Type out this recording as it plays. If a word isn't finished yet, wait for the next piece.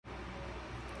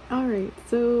Alright,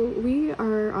 so we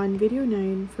are on video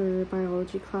 9 for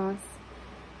biology class,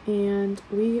 and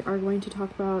we are going to talk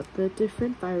about the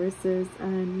different viruses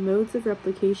and modes of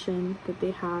replication that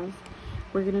they have.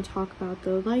 We're going to talk about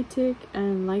the lytic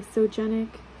and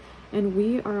lysogenic, and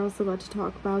we are also about to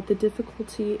talk about the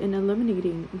difficulty in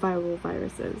eliminating viral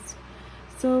viruses.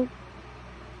 So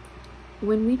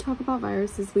when we talk about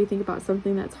viruses, we think about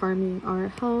something that's harming our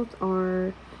health,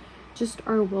 just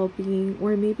our well-being,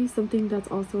 or maybe something that's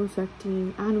also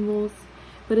affecting animals.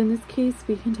 But in this case,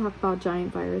 we can talk about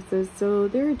giant viruses. So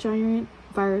there are giant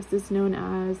viruses known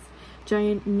as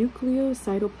giant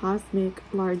nucleocytoplasmic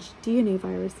large DNA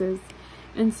viruses.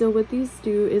 And so what these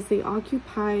do is they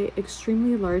occupy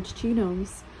extremely large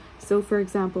genomes. So for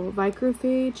example,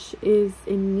 macrophage is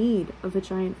in need of a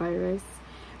giant virus.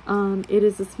 It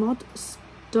is a small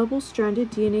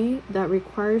double-stranded DNA that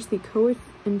requires the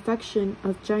co-infection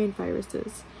of giant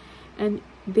viruses, and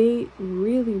they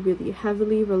really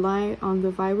heavily rely on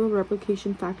the viral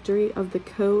replication factory of the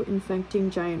co-infecting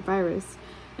giant virus,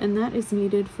 and that is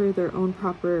needed for their own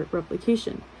proper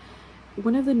replication.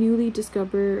 One of the newly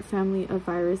discovered family of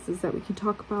viruses that we can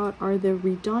talk about are the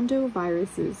redondo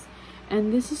viruses,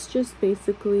 and this is just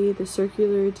basically the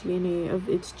circular DNA of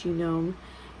its genome.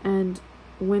 And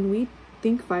when we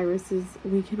think viruses,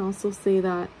 we can also say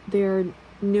that there are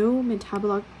no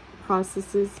metabolic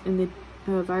processes in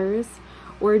the virus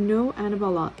or no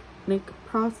anabolic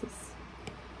process.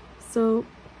 So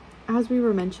as we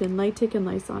were mentioned, lytic and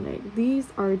lysonic, these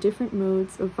are different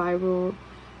modes of viral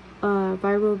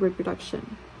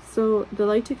reproduction. So the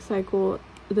lytic cycle,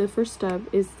 the first step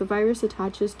is the virus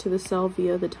attaches to the cell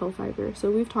via the tail fiber. So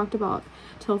we've talked about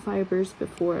tail fibers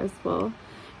before as well.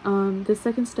 The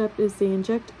second step is they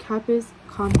inject capsid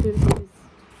content.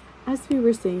 As we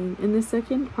were saying, in the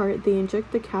second part, they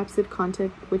inject the capsid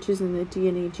content, which is in the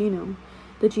DNA genome.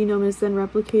 The genome is then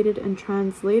replicated and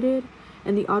translated,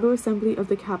 and the autoassembly of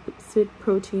the capsid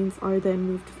proteins are then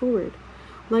moved forward.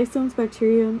 Lysomes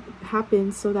bacterium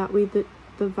happens so that way the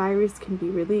virus can be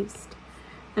released.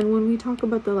 And when we talk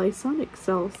about the lysonic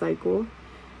cell cycle,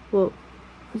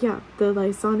 the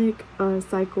lysonic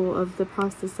cycle of the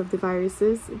process of the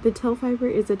viruses, the tail fiber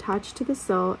is attached to the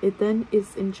cell. It then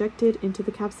is injected into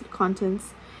the capsid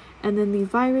contents, and then the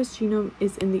virus genome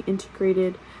is in the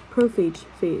integrated prophage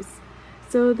phase.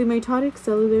 So the mitotic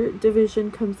cellular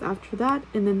division comes after that,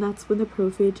 and then that's when the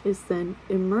prophage is then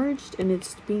emerged and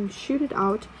it's being shooted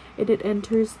out, and it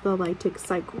enters the lytic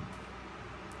cycle.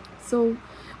 So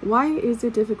why is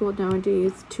it difficult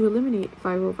nowadays to eliminate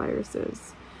viral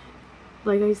viruses?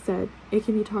 Like I said, it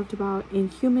can be talked about in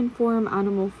human form,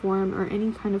 animal form, or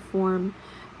any kind of form,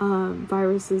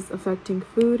 viruses affecting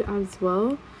food as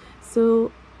well.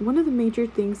 So one of the major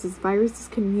things is viruses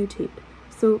can mutate.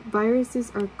 So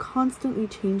viruses are constantly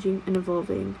changing and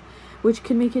evolving, which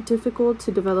can make it difficult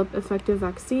to develop effective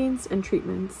vaccines and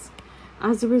treatments.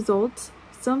 As a result,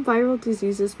 some viral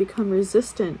diseases become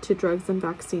resistant to drugs and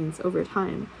vaccines over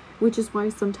time, which is why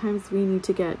sometimes we need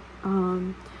to get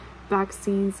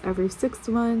vaccines every 6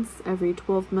 months, every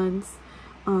 12 months,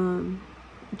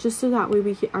 just so that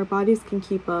way our bodies can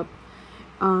keep up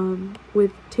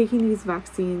with taking these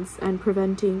vaccines and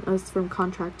preventing us from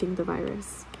contracting the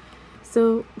virus.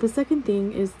 So the second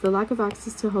thing is the lack of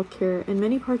access to healthcare. In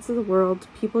many parts of the world,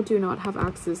 people do not have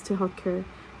access to healthcare,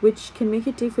 which can make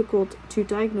it difficult to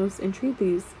diagnose and treat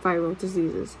these viral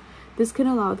diseases. This can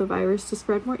allow the virus to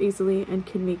spread more easily and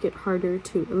can make it harder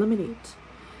to eliminate.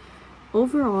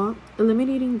 Overall,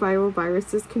 eliminating viral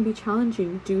viruses can be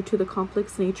challenging due to the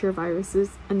complex nature of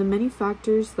viruses and the many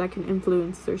factors that can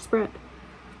influence their spread.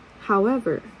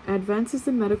 However, advances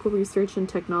in medical research and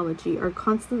technology are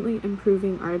constantly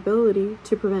improving our ability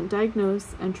to prevent,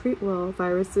 diagnose, and treat well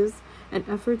viruses and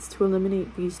efforts to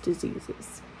eliminate these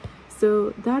diseases.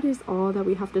 So that is all that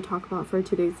we have to talk about for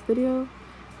today's video.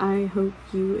 I hope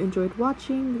you enjoyed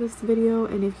watching this video,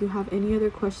 and if you have any other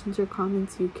questions or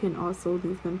comments, you can also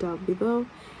leave them down below.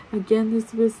 Again,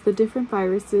 this was the different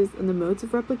viruses and the modes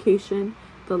of replication,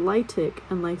 the lytic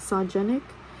and lysogenic,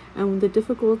 and the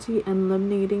difficulty in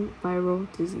eliminating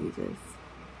viral diseases.